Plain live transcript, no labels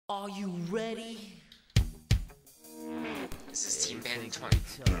Are you ready? This is Team Bandit 20.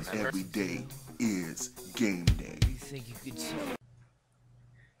 Remember? Every day is game day. You think you could tell?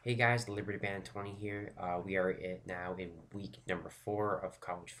 Hey guys, Liberty Band 20 here. We are now in week number 4 of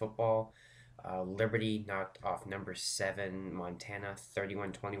college football. Liberty knocked off number 7 Montana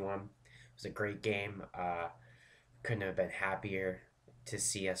 31-21. It was a great game. Couldn't have been happier to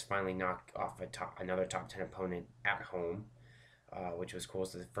see us finally knock off another top 10 opponent at home, which was cool.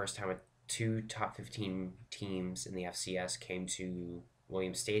 So the first time two top 15 teams in the FCS came to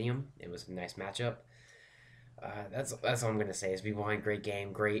Williams Stadium. It was a nice matchup. That's all I'm gonna say. Is we won, great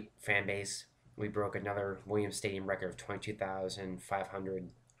game, great fan base. We broke another Williams Stadium record of 22,500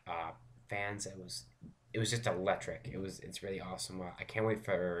 fans. It was just electric. It's really awesome. I can't wait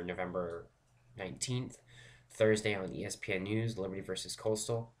for November 19th, Thursday on ESPN News, Liberty versus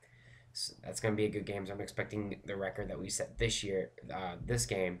Coastal. So that's gonna be a good game. So I'm expecting the record that we set this year, this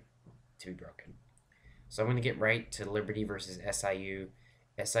game, to be broken. So I'm gonna get right to Liberty versus SIU.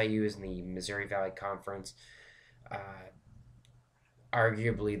 SIU is in the Missouri Valley Conference.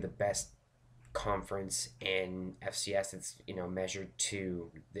 Arguably the best conference in FCS. It's measured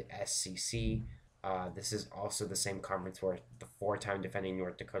to the SEC. This is also the same conference where the 4-time defending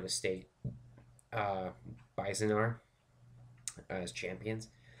North Dakota State Bison are as champions.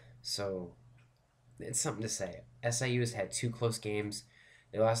 So it's something to say. SIU has had 2 close games.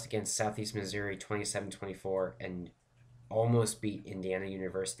 They lost against Southeast Missouri 27-24 and almost beat Indiana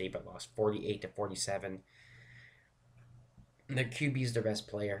University, but lost 48-47. Their QB is their best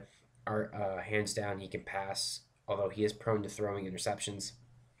player. Hands down, he can pass, although he is prone to throwing interceptions.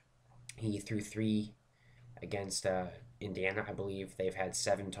 He threw 3 against Indiana, I believe. They've had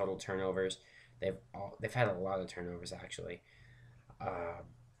 7 total turnovers. They've had a lot of turnovers, actually.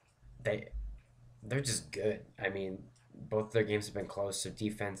 They're just good. I mean, both their games have been close, so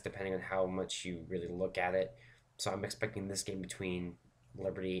defense, depending on how much you really look at it. So I'm expecting this game between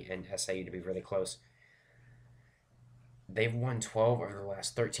Liberty and SIU to be really close. They've won 12 of the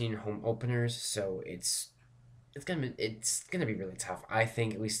last 13 home openers, so it's gonna be really tough. I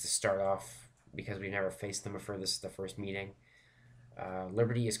think, at least to start off, because we've never faced them before. This is the first meeting.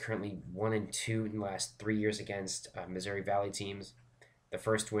 Liberty is currently 1-2 in the last 3 years against Missouri Valley teams. The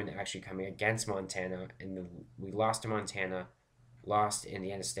first win actually coming against Montana, and then we lost to Montana, lost to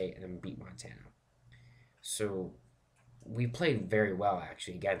Indiana State, and then beat Montana. So we played very well,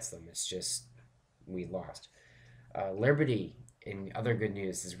 actually, against them. It's just we lost. Liberty, in other good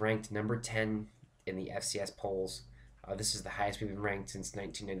news, is ranked number 10 in the FCS polls. This is the highest we've been ranked since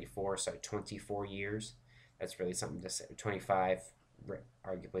 1994, so 24 years. That's really something to say. 25,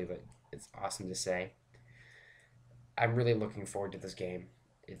 arguably, but it's awesome to say. I'm really looking forward to this game.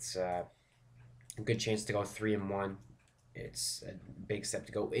 It's a good chance to go 3-1. It's a big step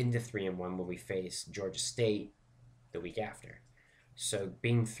to go into 3-1 when we face Georgia State the week after. So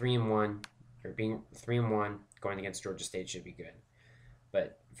being 3-1 going against Georgia State should be good.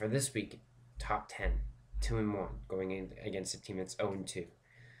 But for this week, top 10, 2-1, going in against a team that's 0-2.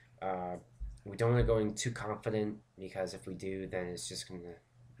 We don't want to go in too confident, because if we do, then it's just gonna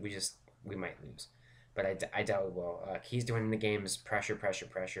we might lose. But I doubt we will. Keys to winning the game is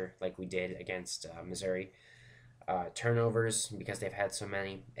pressure, like we did against Missouri. Turnovers, because they've had so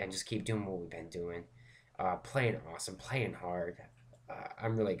many, and just keep doing what we've been doing. Playing awesome, playing hard.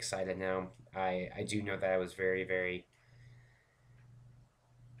 I'm really excited now. I do know that I was very, very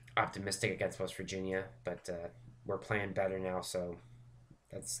optimistic against West Virginia, but we're playing better now, so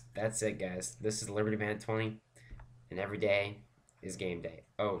that's it, guys. This is Liberty Band 20, and every day is game day.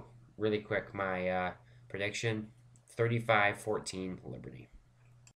 Oh, really quick, my prediction, 35-14 Liberty.